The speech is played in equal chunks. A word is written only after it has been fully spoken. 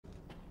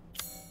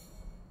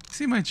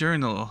see my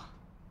journal.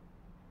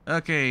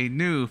 Okay,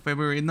 new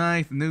February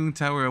 9th, noon,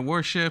 Tower of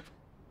Worship.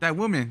 That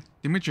woman,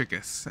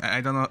 Dimitricus,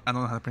 I don't know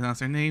how to pronounce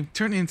her name,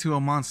 turned into a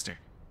monster,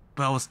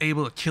 but I was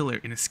able to kill her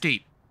and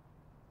escape.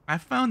 I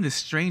found this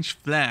strange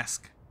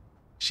flask.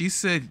 She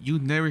said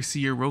you'd never see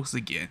your rose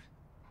again.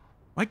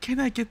 Why can't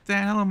I get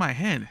that out of my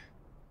head?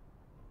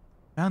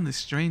 Found this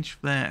strange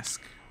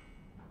flask.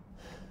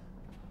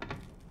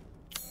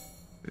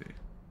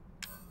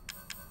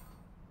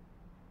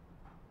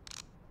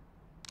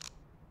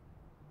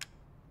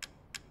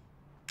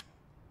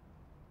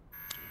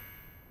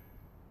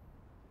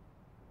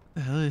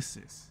 What the hell is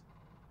this?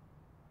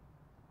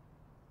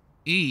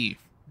 Eve,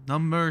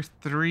 number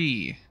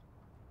 3.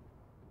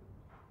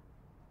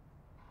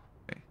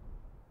 Okay.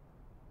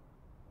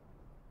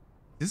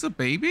 Is this a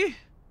baby?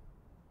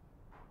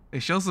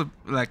 It shows a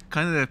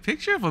kind of a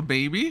picture of a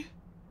baby.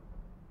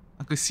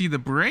 I could see the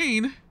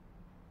brain.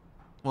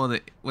 Well,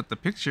 with the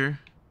picture.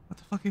 What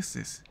the fuck is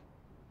this?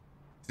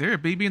 Is there a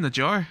baby in the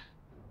jar?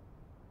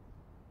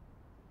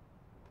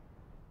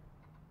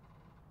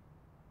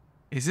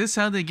 Is this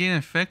how they get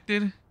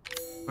infected?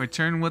 Or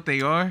turn what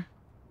they are?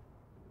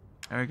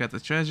 I already got the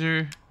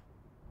treasure.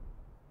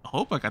 I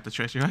hope I got the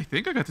treasure. I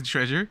think I got the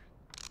treasure.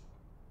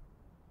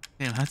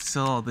 Damn, I have to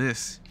sell all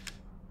this.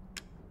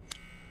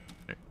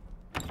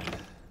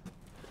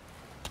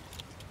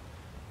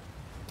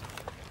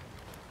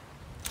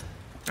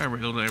 I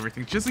riddled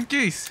everything just in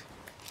case.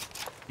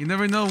 You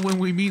never know when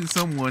we meet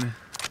someone.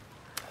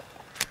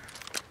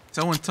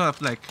 Someone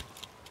tough like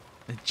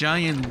a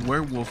giant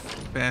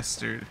werewolf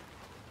bastard.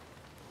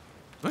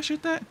 Do I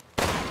shoot that?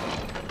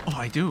 Oh,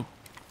 I do.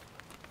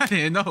 I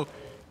didn't know.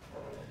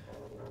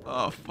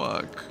 Oh,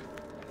 fuck.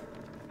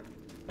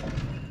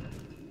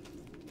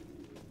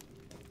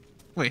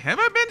 Wait, have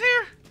I been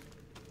here?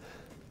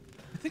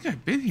 I think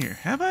I've been here.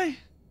 Have I?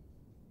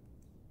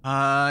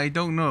 I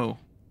don't know.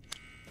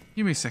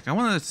 Give me a sec. I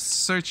want to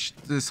search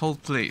this whole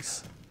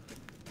place.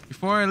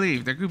 Before I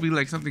leave, there could be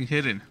like something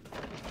hidden.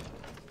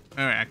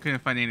 Alright, I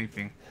couldn't find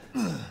anything.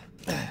 What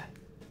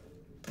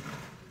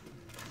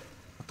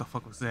the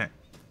fuck was that?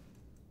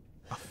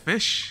 A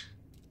fish?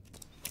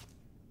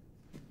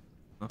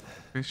 A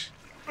fish?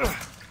 I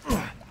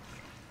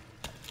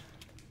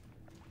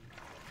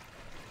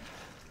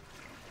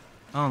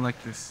don't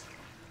like this.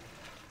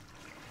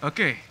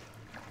 Okay,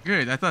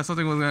 good. I thought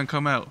something was gonna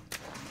come out.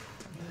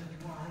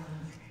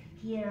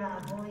 Hear our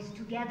voice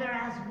together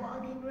as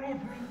one in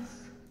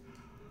reverence.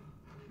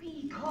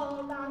 We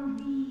call on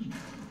thee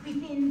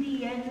within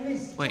the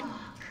endless Wait, dark.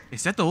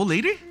 is that the old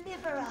lady?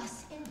 Deliver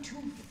us into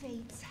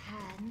fate's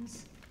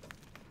hands.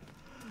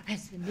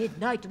 As the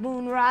midnight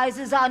moon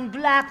rises on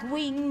black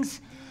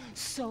wings,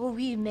 so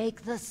we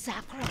make the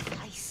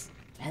sacrifice.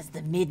 As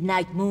the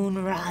midnight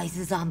moon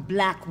rises on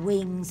black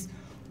wings,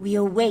 we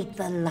await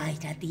the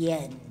light at the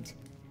end.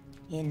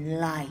 In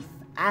life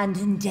and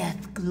in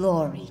death,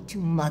 glory to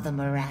Mother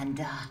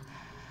Miranda.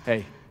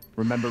 Hey,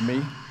 remember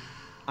me?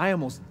 I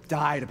almost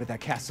died up at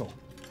that castle.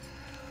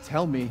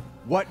 Tell me,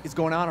 what is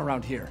going on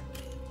around here?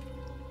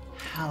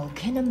 How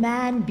can a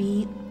man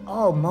be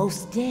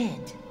almost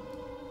dead?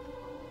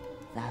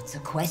 That's a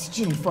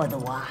question for the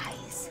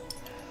wise.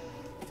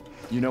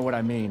 You know what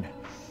I mean.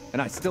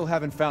 And I still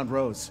haven't found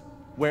Rose.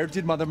 Where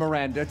did Mother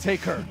Miranda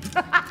take her?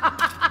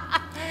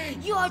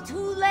 You're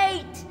too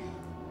late!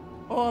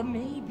 Or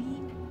maybe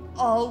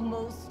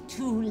almost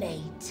too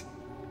late.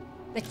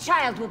 The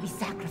child will be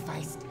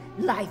sacrificed,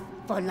 life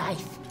for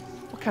life.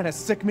 What kind of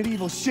sick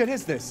medieval shit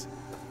is this?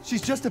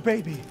 She's just a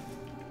baby.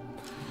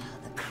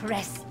 The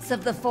crests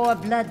of the 4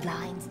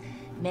 bloodlines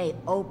may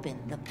open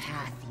the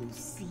path you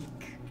seek.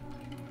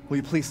 Will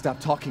you please stop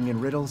talking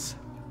in riddles?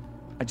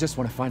 I just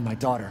want to find my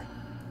daughter.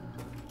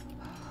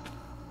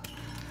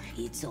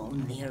 It's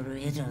only a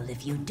riddle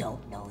if you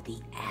don't know the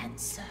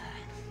answer.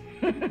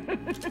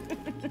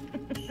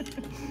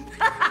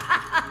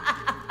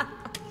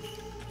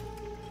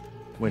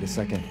 Wait a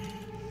second.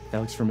 That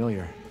looks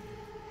familiar.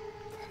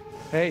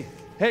 Hey,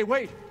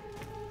 wait!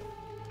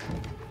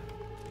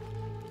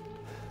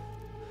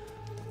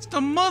 It's the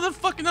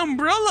motherfucking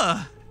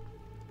umbrella!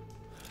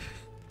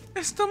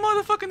 It's the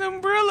motherfucking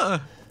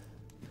umbrella!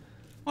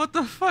 What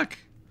the fuck?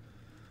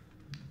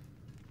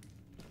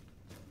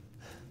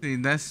 See,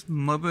 that's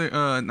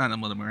not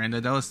Mother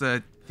Miranda. That was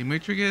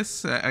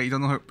Dimitricus. I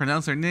don't know how to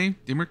pronounce her name.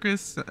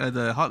 Dimitricus,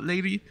 the hot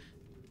lady.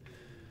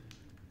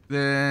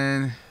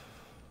 Then,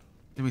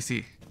 let me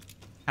see.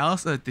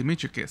 House of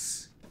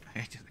Dimitricus.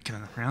 I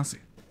cannot pronounce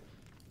it.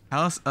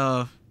 House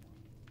of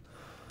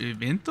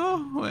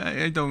Evento?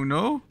 I don't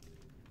know.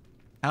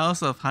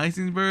 House of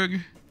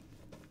Heisenberg.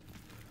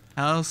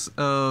 House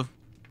of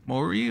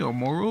Mori or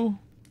Moro.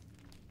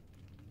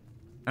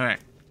 Alright.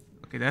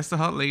 Okay, that's the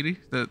hot lady.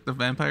 The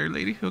vampire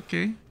lady.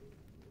 Okay.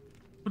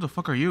 Who the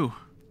fuck are you?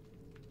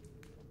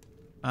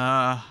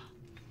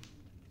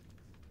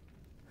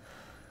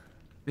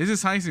 This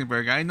is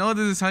Heisenberg. I know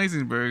this is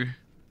Heisenberg.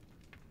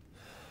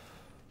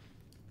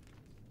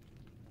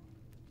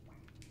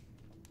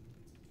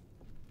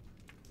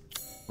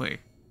 Wait.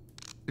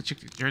 I could check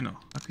the journal.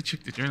 I could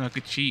check the journal. I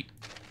could cheat.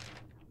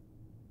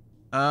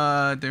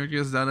 There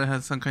goes Donna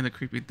has some kind of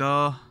creepy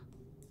doll.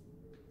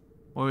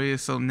 Or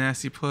is some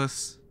nasty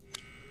puss.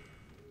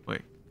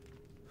 Wait.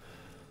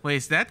 Wait,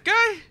 is that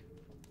guy?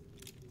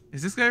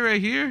 Is this guy right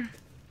here?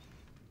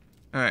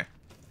 Alright.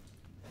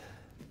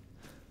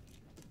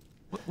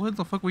 What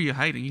the fuck were you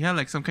hiding? You had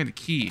like some kind of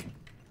key.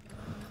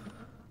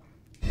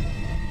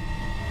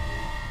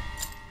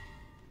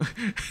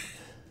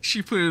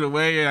 She put it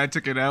away and I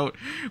took it out.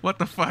 What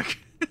the fuck?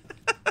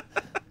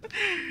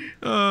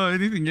 Oh,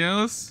 anything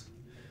else?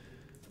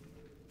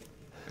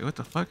 Wait, what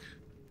the fuck?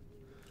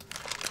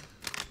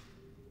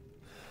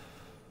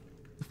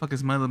 What the fuck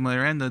is Mother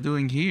Miranda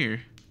doing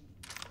here?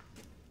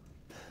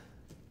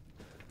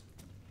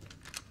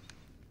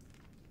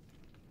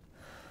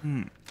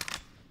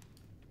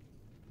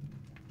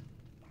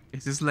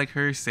 Is this like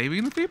her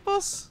saving the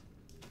peoples?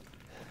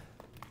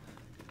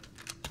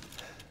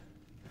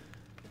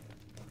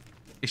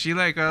 Is she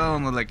like, I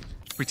don't know, like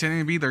pretending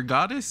to be their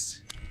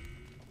goddess?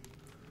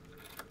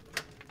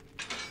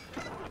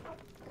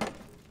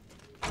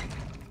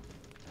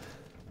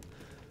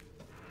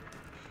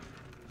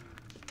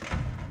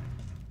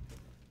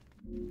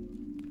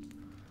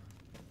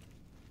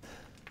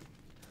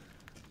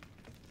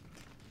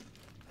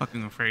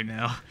 Fucking afraid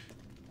now.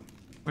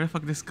 Where the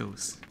fuck this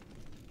goes?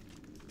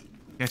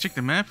 Yeah, check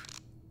the map.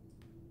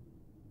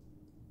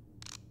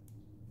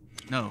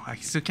 No, I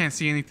still can't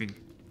see anything.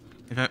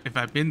 If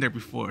I've been there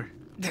before.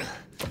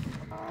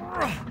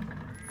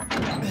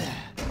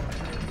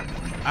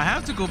 I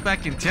have to go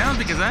back in town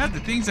because I have the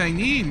things I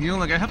need. You know,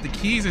 like I have the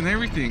keys and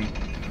everything.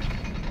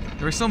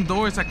 There were some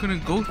doors I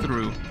couldn't go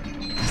through.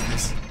 What's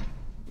this?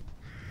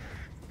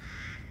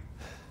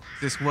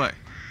 This what?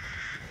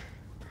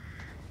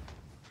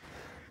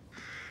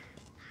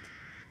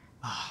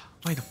 Ah,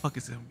 why the fuck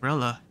is the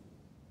umbrella?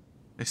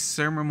 The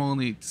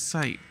ceremony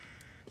site.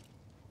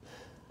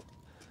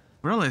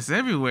 Umbrellas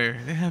everywhere.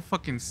 They have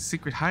fucking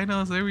secret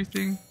hideouts and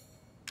everything.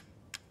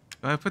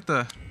 Do I put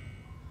the...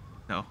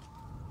 No.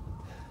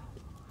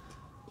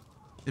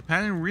 The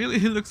pattern really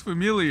looks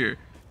familiar.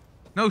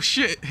 No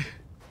shit. Okay,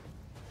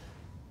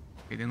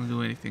 they don't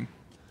do anything.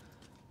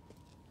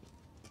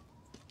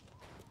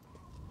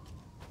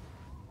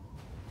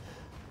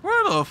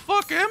 Where the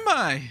fuck am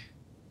I?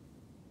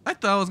 I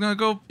thought I was gonna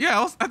go...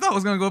 Yeah, I thought I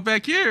was gonna go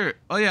back here.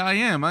 Oh yeah, I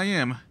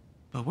am.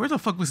 But where the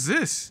fuck was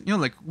this? You know,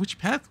 like, which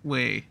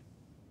pathway?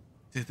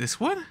 Is it this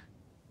one?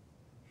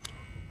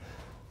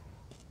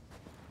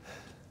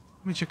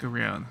 Let me check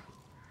around.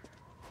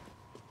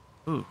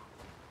 Ooh.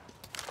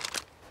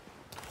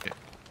 Okay.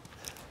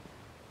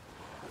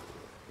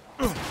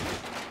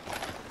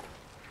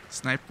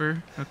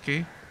 Sniper,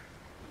 okay.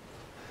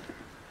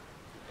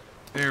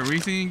 There a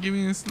reason you give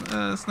me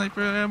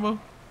sniper ammo?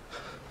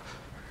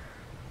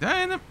 Did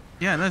I end up?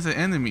 Yeah, that's an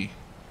enemy.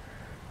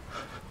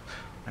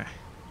 Alright.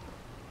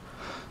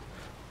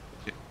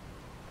 Shit.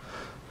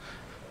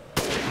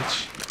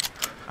 Bitch.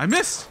 I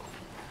missed!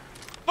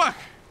 Fuck!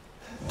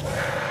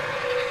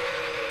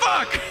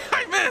 Fuck!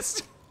 I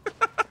missed!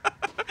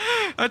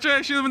 I tried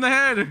to shoot him in the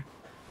head!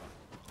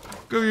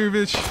 Go here,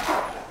 bitch.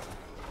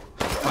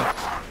 Fuck.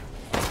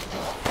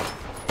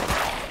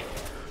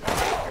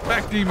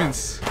 Back,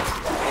 demons.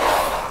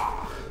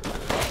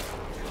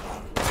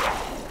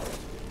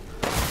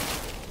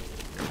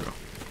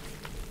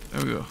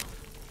 There we go.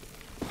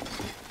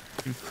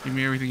 Give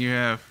me everything you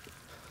have.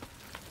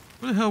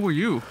 What the hell were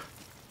you?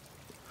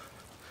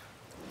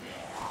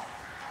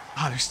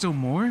 Ah, there's still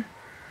more?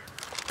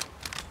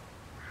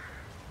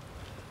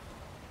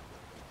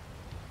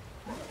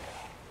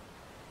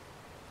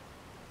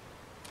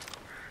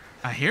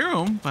 I hear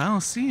him, but I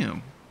don't see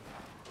him.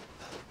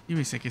 Give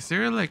me a sec. Is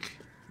there like...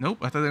 Nope,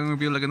 I thought there was going to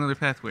be like another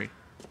pathway.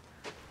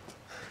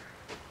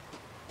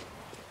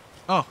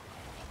 Oh.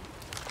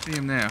 See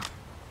him now.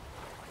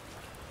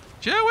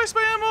 Should I waste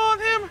my ammo on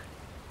him?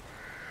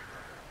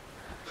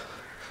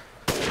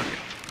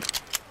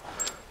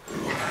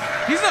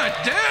 He's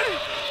not dead!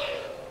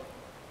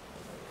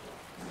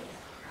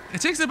 It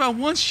takes about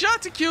one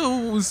shot to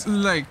kill,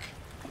 like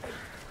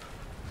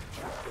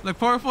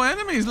powerful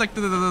enemies, like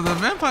the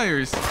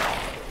vampires.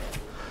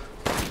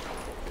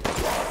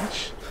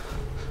 Which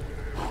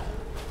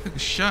took a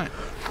shot.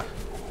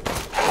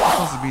 I'm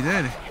supposed to be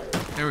dead.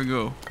 There we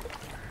go.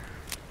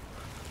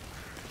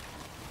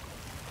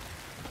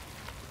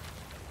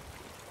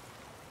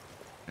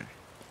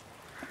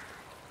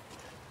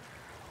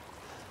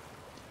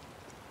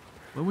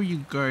 What were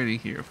you guarding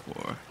here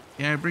for?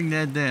 Can I bring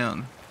that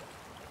down?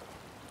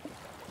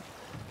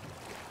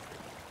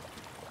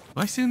 Do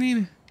I still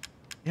need...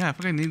 Yeah, I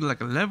think I need like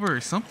a lever or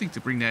something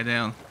to bring that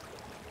down.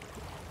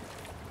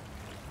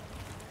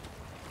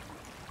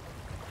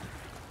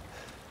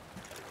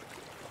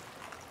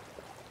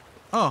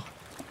 Oh.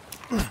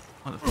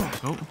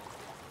 Motherfucker.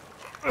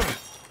 Oh.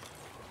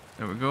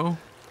 There we go.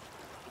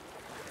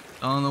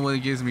 I don't know what it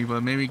gives me,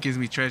 but maybe it gives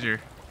me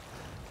treasure.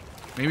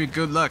 Maybe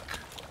good luck.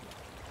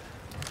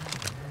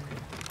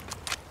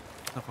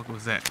 What the fuck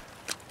was that?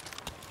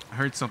 I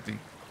heard something.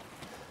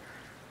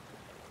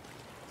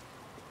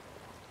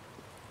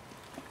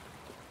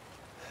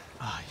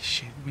 Ah,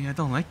 shit. I mean, I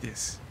don't like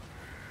this.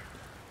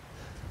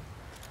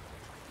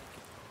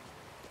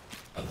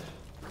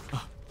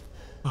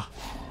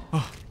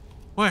 Oh,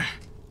 where?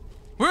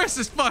 Where is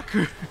this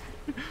fucker?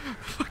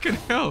 Fucking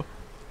hell.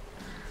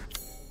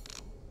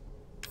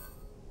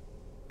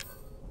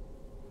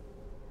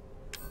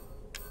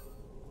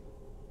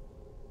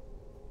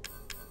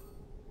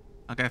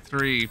 I got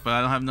 3, but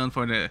I don't have none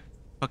for the...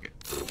 Fuck it.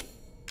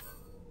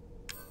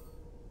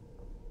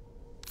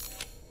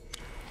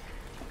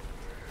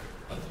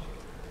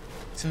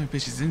 So many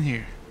bitches in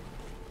here.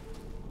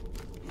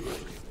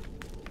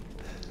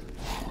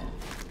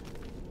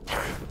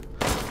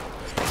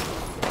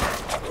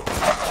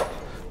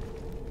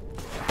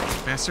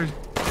 Bastard.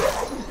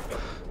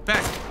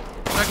 Back!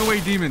 Back away,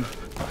 demon!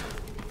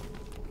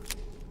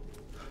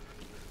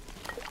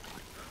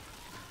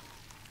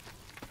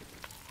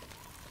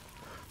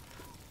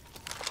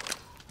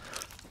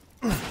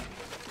 There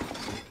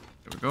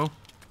we go.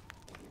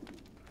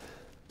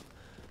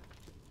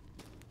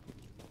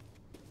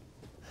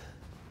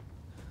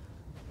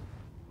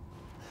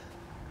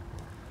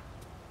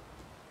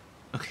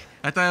 Okay,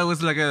 I thought it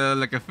was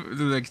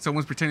like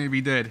someone's pretending to be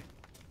dead.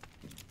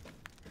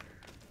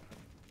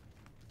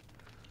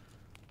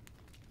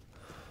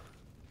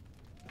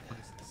 What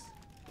is this?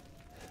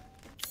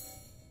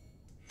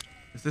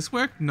 Does this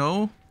work?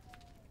 No.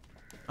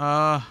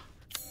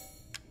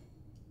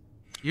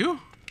 You?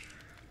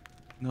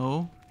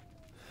 No.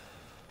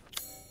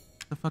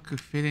 What the fuck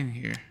could fit in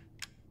here?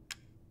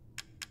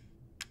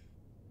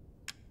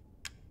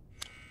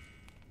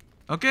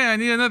 Okay, I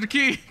need another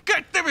key.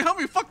 God damn it, how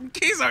many fucking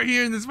keys are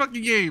here in this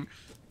fucking game?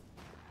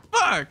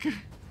 Fuck!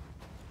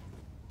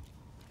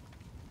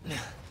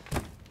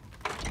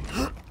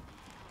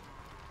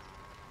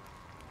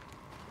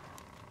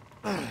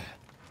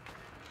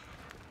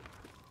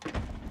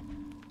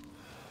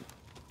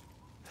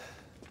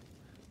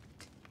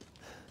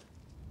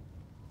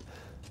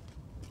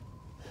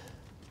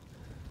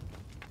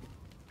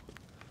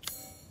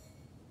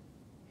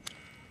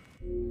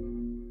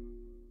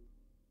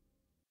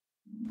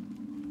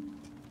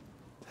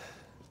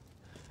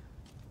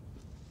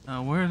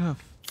 Where the...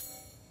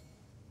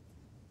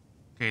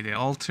 Okay, the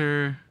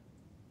altar...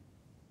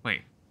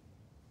 Wait.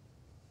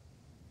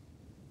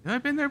 Have I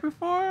been there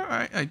before?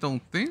 I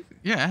don't think...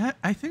 Yeah,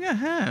 I think I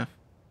have.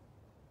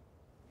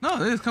 No,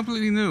 this is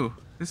completely new.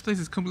 This place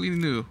is completely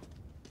new.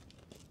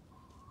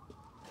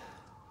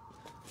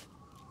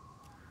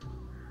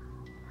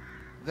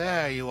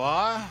 There you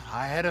are.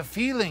 I had a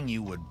feeling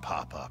you would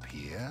pop up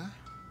here.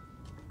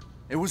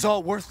 It was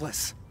all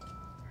worthless.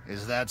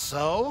 Is that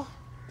so?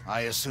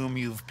 I assume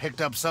you've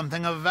picked up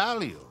something of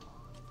value.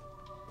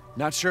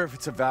 Not sure if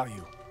it's of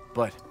value,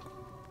 but...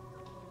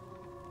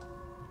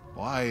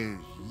 Why,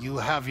 you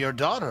have your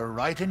daughter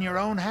right in your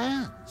own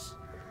hands.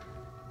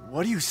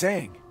 What are you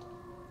saying?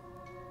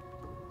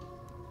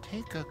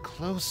 Take a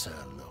closer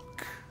look.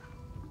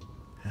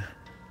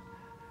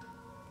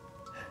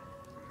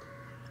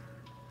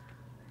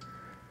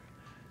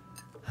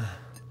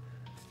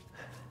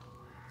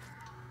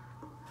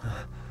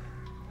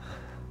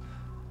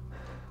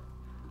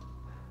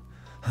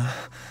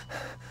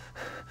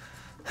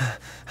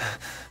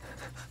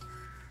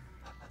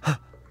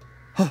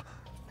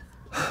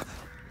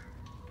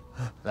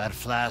 That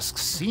flask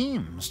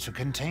seems to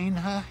contain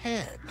her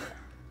head.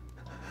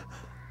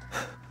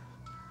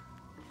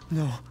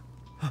 No.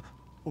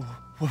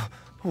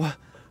 What?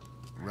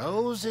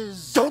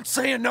 Roses... Don't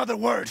say another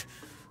word!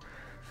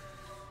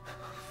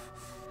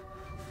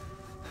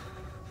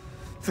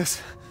 This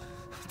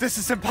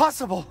is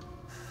impossible!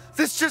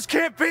 This just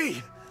can't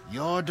be!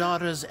 Your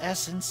daughter's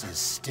essence is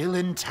still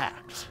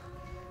intact.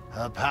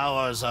 Her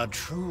powers are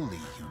truly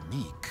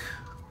unique.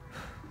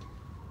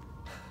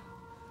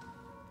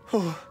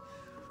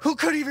 Who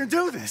could even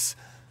do this?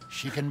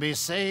 She can be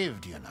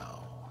saved, you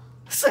know.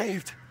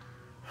 Saved?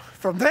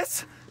 From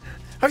this?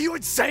 Are you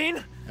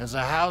insane? There's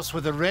a house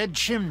with a red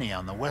chimney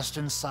on the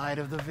western side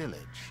of the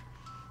village.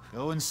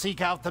 Go and seek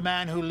out the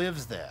man who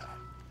lives there.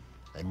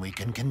 Then we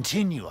can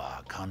continue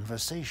our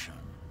conversation.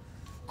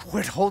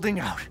 Quit holding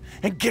out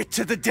and get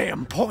to the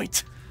damn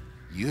point!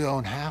 You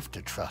don't have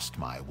to trust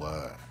my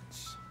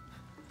words.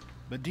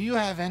 But do you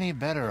have any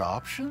better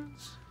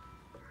options?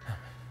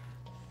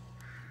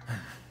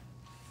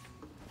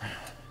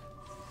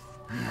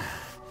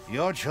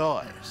 Your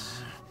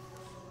choice.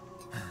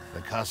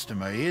 The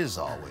customer is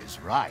always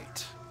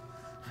right.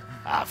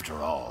 After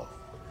all.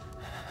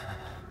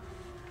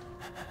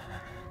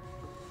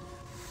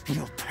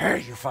 You'll pay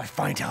if I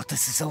find out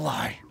this is a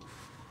lie.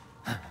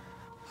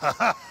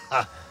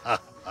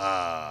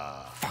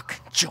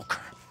 Fucking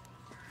Joker.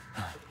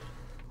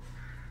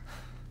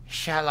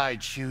 Shall I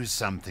choose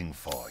something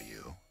for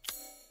you?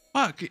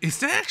 Fuck, is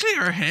that actually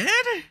her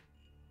head?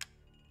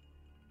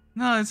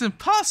 No, it's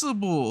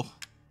impossible.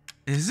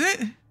 Is it?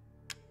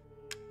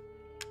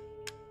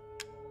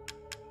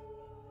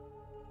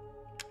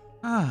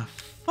 Ah,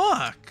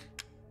 fuck.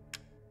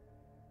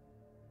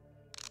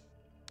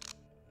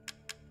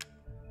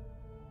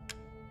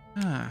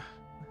 Ah,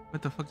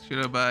 what the fuck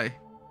should I buy?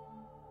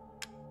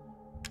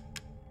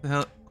 The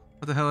hell?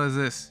 What the hell is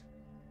this?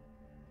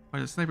 Why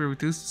the sniper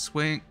reduced the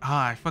swing?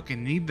 Ah, I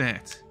fucking need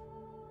that.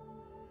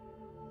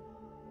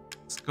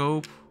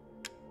 Scope.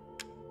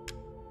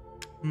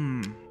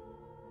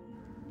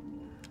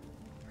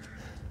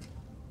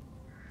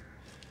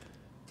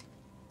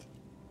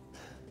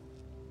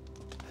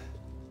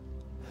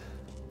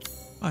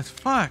 What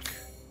fuck?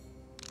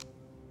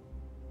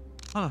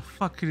 How the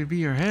fuck could it be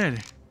your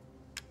head?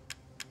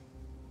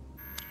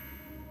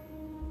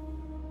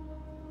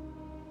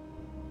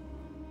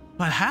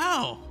 But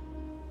how?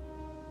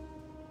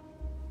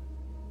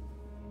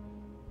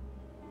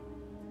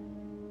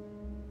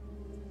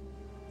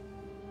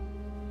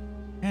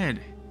 Head.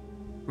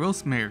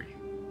 Rosemary.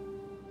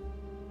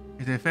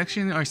 If the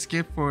infection are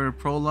skipped for a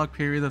prolonged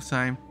period of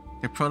time,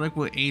 the product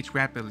will age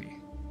rapidly.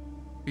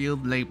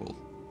 Field label.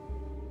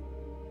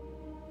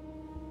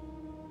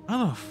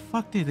 How the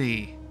fuck did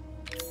they?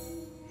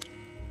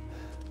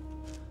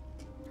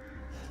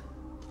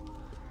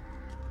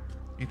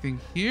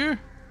 Anything here?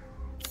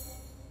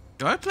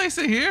 Do I place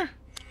it here?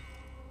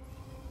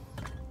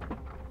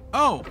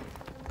 Oh!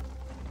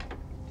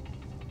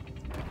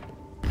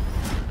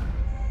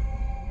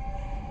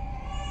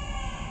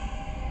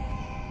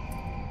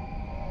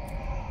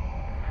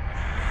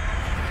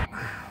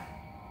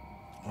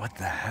 What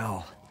the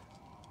hell?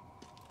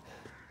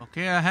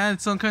 Okay, I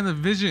had some kind of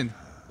vision.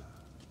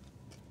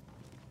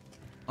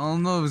 I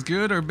don't know if it's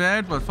good or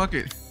bad, but fuck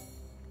it.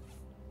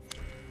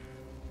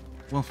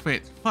 Won't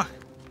fit. Fuck.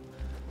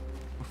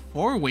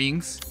 4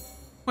 wings?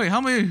 Wait,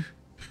 how many?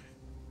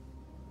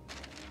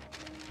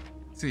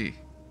 Let's see.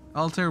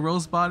 Alter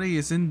Rose body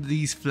is in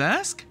these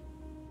flask?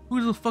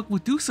 Who the fuck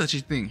would do such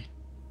a thing?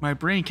 My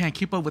brain can't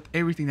keep up with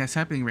everything that's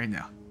happening right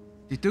now.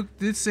 The Duke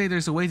did say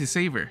there's a way to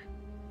save her.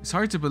 It's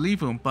hard to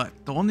believe him, but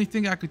the only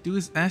thing I could do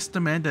is ask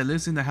the man that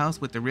lives in the house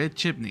with the red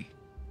chimney.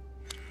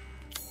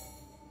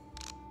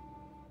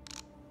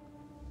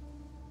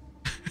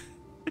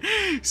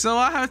 So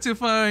I have to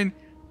find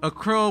a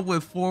crow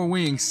with 4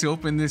 wings to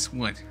open this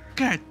one.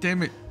 God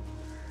damn it.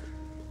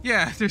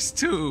 Yeah, there's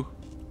 2.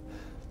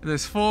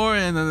 There's 4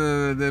 and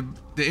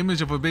the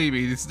image of a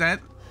baby. Is that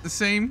the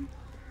same?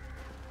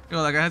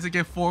 Yo, like I had to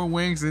get 4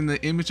 wings and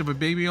the image of a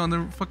baby on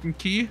the fucking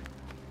key?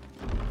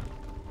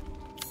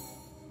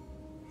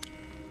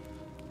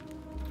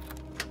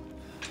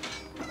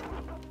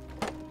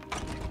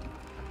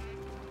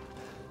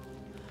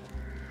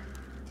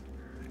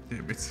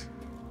 Damn it.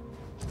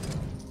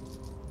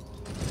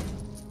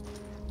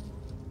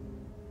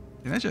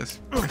 Can I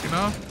just break it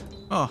off?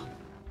 Oh,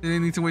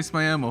 didn't need to waste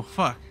my ammo.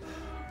 Fuck.